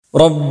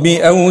رب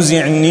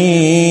أوزعني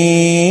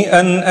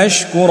أن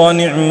أشكر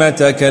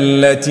نعمتك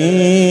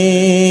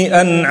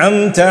التي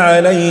أنعمت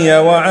علي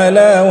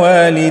وعلى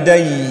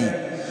والدي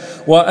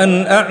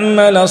وأن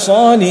أعمل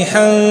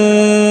صالحا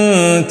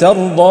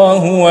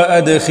ترضاه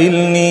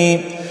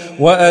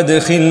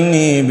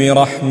وأدخلني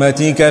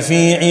برحمتك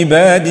في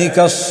عبادك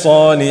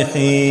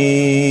الصالحين.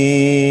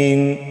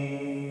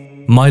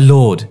 My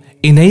Lord,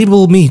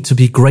 enable me to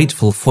be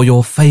grateful for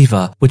your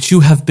favor which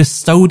you have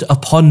bestowed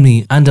upon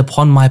me and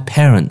upon my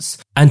parents,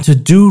 and to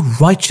do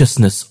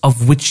righteousness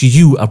of which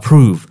you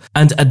approve,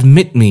 and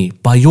admit me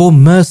by your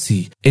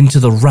mercy into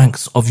the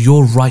ranks of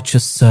your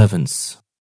righteous servants.